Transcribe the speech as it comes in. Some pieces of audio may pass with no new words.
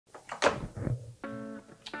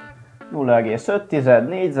0,5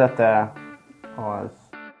 négyzete, az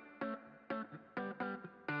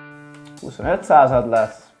 25 század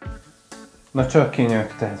lesz. Na csak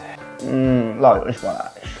kinyögted. Lajos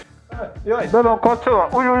Balázs. Jaj, be van kapcsolva!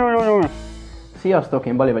 Új. Sziasztok,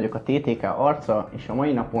 én Bali vagyok, a TTK arca, és a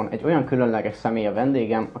mai napon egy olyan különleges személy a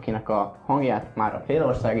vendégem, akinek a hangját már a fél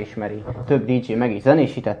ország ismeri, több DJ meg is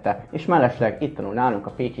zenésítette, és mellesleg itt tanul nálunk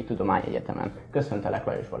a Pécsi Tudományegyetemen. Köszöntelek,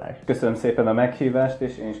 Lajos Balázs! Köszönöm szépen a meghívást,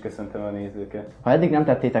 és én is köszöntöm a nézőket. Ha eddig nem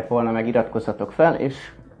tettétek volna, meg iratkozzatok fel,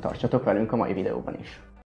 és tartsatok velünk a mai videóban is.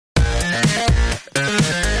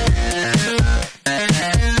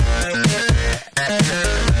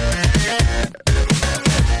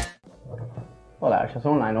 Balázs, az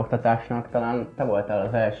online oktatásnak talán te voltál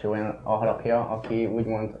az első olyan alakja, aki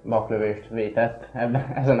úgymond baklövést vétett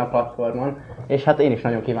ezen a platformon, és hát én is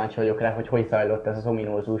nagyon kíváncsi vagyok rá, hogy zajlott ez az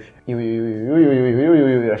ominózus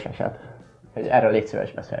eset. Erről légy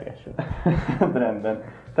szíves beszélgessünk. Rendben.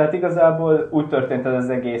 Tehát igazából úgy történt ez az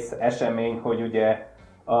egész esemény, hogy ugye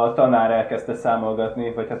a tanár elkezdte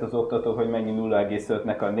számolgatni, vagy hát az oktató, hogy mennyi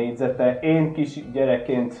 0,5-nek a négyzete. Én kis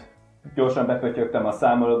gyerekként gyorsan bepötyögtem a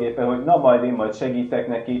számológépe, hogy na majd én majd segítek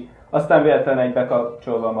neki. Aztán véletlenül egy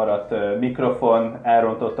bekapcsolva maradt mikrofon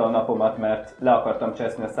elrontotta a napomat, mert le akartam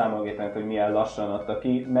cseszni a számológépen, hogy milyen lassan adta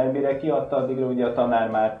ki, mert mire kiadta, addigra ugye a tanár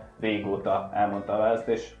már régóta elmondta a választ,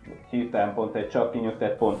 és hirtelen pont egy csak,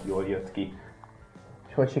 kinyögted, pont jól jött ki.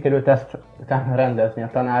 És hogy sikerült ezt utána rendezni a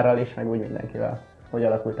tanárral is, meg úgy mindenkivel? Hogy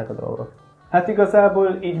alakultak a dolgok? Hát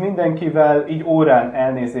igazából így mindenkivel, így órán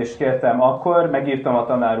elnézést kértem akkor, megírtam a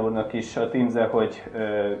tanár úrnak is a Teams-e, hogy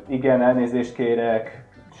igen, elnézést kérek,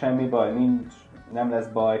 semmi baj, nincs, nem lesz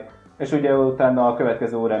baj. És ugye utána a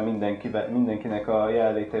következő órán mindenkinek a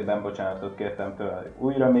jelenlétében bocsánatot kértem tőle.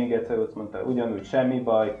 Újra még egyszer azt mondta, ugyanúgy semmi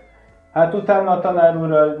baj. Hát utána a tanár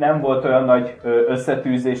úrral nem volt olyan nagy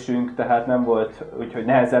összetűzésünk, tehát nem volt, úgyhogy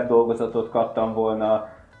nehezebb dolgozatot kaptam volna.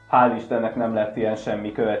 Hál' Istennek nem lett ilyen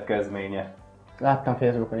semmi következménye. Láttam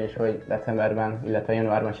Facebookon is, hogy decemberben, illetve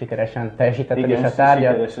januárban sikeresen teljesítetted is a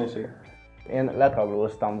tárgyat. Sikeresen. Én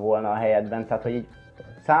letaglóztam volna a helyedben, tehát hogy így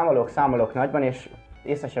számolok nagyban, és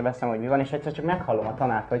észre sem veszem, hogy mi van, és egyszer csak meghallom a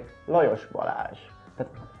tanárt, hogy Lajos Balázs.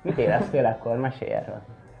 Tehát mit éreztél akkor? Mesélj erről.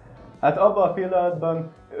 Hát abban a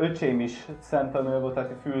pillanatban öcsém is szemtanúja volt,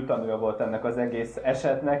 tehát fültanúja volt ennek az egész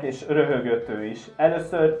esetnek, és röhögött ő is.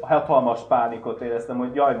 Először hatalmas pánikot éreztem,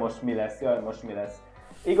 hogy jaj, most mi lesz.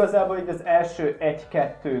 Igazából így az első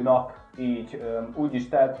 1-2 nap így úgy is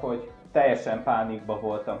telt, hogy teljesen pánikba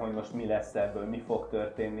voltam, hogy most mi lesz ebből, mi fog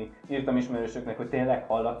történni. Írtam ismerősöknek, hogy tényleg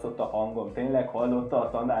hallatszott a hangom, tényleg hallotta a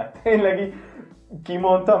tanár, tényleg így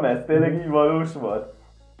kimondtam ezt, tényleg így valós volt.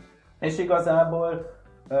 És igazából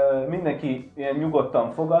mindenki ilyen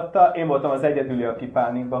nyugodtan fogadta, én voltam az egyedüli, aki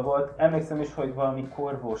pánikba volt. Emlékszem is, hogy valami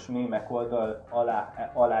korvós mémek oldal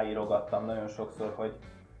alá írogattam nagyon sokszor,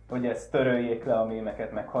 hogy ezt töröljék le a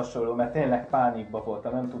mémeket, meg hasonló, mert tényleg pánikba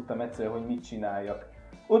voltam, nem tudtam egyszerűen, hogy mit csináljak.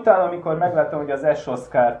 Utána, amikor megláttam, hogy az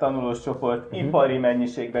S-Oscar tanulós csoport ipari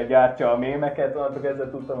mennyiségben gyártja a mémeket, onnantól ezzel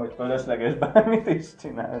tudtam, hogy fölösleges bármit is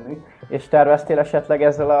csinálni. És terveztél esetleg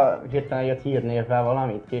ezzel a hirtelen jött hírnévvel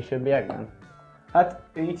valamit későbbiekben? Hát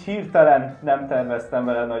így hirtelen nem terveztem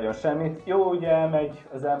vele nagyon semmit. Jó, ugye elmegy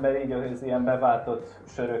az ember így, az ilyen beváltott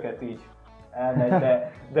söröket így elmegy,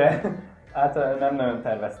 de hát nem nagyon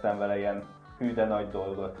terveztem vele ilyen hű de nagy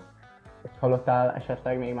dolgot. Hallottál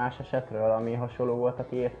esetleg még más esetről, ami hasonló volt a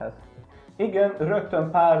tiédhez? Igen,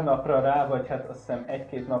 rögtön pár napra rá, vagy hát azt hiszem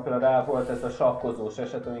 1-2 napra rá volt ez a sakkozós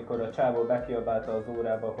eset, amikor a csávó bekiabálta az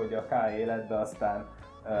órába, hogy a K életbe, aztán...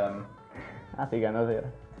 Hát igen, azért.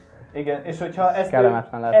 Igen, és hogyha ezt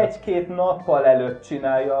 1-2 nappal előtt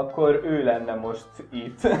csinálja, akkor ő lenne most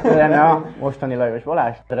itt. Ő lenne a mostani Lajos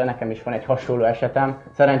Balázs, de nekem is van egy hasonló esetem.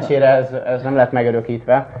 Szerencsére ez nem lett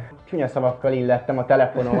megörökítve. Csúnya szavakkal illettem a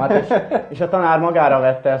telefonomat, és a tanár magára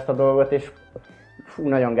vette ezt a dolgot, és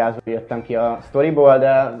nagyon gázul jöttem ki a sztoriból,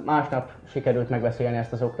 de másnap sikerült megbeszélni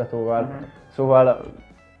ezt az oktatóval. Szóval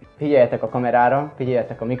figyeljetek a kamerára,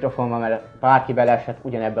 figyeljetek a mikrofonba, mert bárki beleesett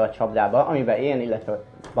ugyanebbe a csapdába, amiben én, illetve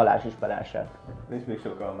Balázs is beleesett. És még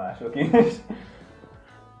sokan mások is.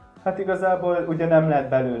 Hát igazából ugye nem lett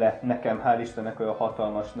belőle nekem, hál' Istennek, olyan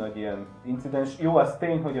hatalmas nagy ilyen incidens. Jó, az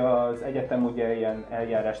tény, hogy az egyetem ugye ilyen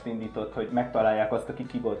eljárást indított, hogy megtalálják azt, aki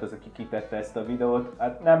ki volt az, aki kitette ezt a videót.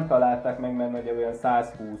 Hát nem találták meg, mert ugye olyan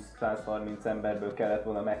 120-130 emberből kellett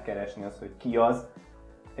volna megkeresni azt, hogy ki az.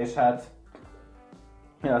 És hát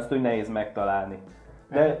azt úgy nehéz megtalálni.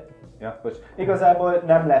 De igazából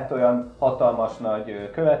nem lett olyan hatalmas nagy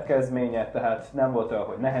következménye, tehát nem volt olyan,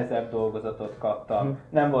 hogy nehezebb dolgozatot kaptam,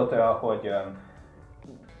 nem volt olyan, hogy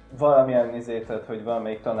valamilyen izétet, hogy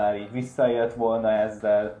valamelyik tanár így visszaélt volna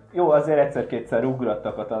ezzel. Jó, azért egyszer-kétszer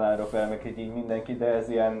ugrattak a tanárok vele, meg így mindenki, de ez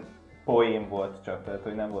ilyen poém volt csak, tehát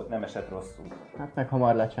hogy nem esett rosszul. Hát meg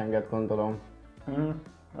hamar lecsengett, gondolom.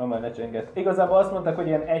 Hamar lecsengett. Igazából azt mondták, hogy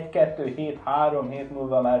ilyen 1-2 hét, 3 hét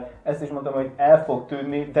múlva már ezt is mondtam, hogy el fog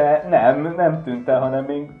tűnni, de nem tűnt el, hanem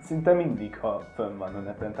még szinte mindig, ha fönn van a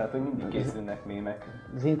neten, tehát hogy mindig készülnek mémek.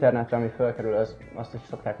 Az internetre, ami felkerül, azt is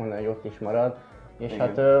szokták mondani, hogy ott is marad. És igen.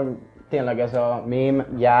 Hát tényleg ez a mém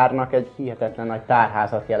gyárnak egy hihetetlen nagy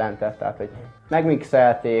tárházat jelentett, tehát hogy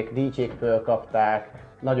megmixelték, DJ-k fölkapták,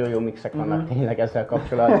 nagyon jó mixek vannak tényleg ezzel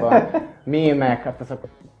kapcsolatban. Mémek, hát azok,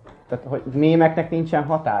 tehát hogy mémeknek nincsen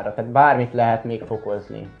határa, tehát bármit lehet még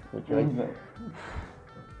fokozni. Úgyhogy...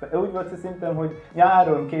 Úgy volt szerintem, hogy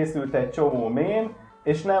nyáron készült egy csomó mém,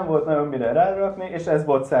 és nem volt nagyon mire rárakni, és ez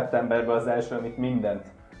volt szeptemberben az első, amit mindent.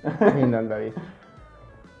 Mindent bevitt.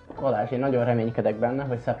 Balázs, én nagyon reménykedek benne,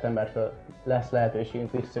 hogy szeptembertől lesz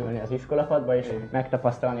lehetőségünk visszaülni az iskolapadba, és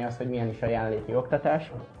megtapasztalni azt, hogy milyen is a jelenléti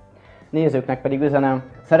oktatás. Nézőknek pedig üzenem,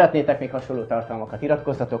 szeretnétek még hasonló tartalmakat,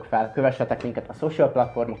 iratkozzatok fel, kövessetek minket a social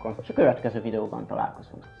platformokon, és a következő videóban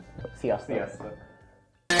találkozunk. Sziasztok! Sziasztok.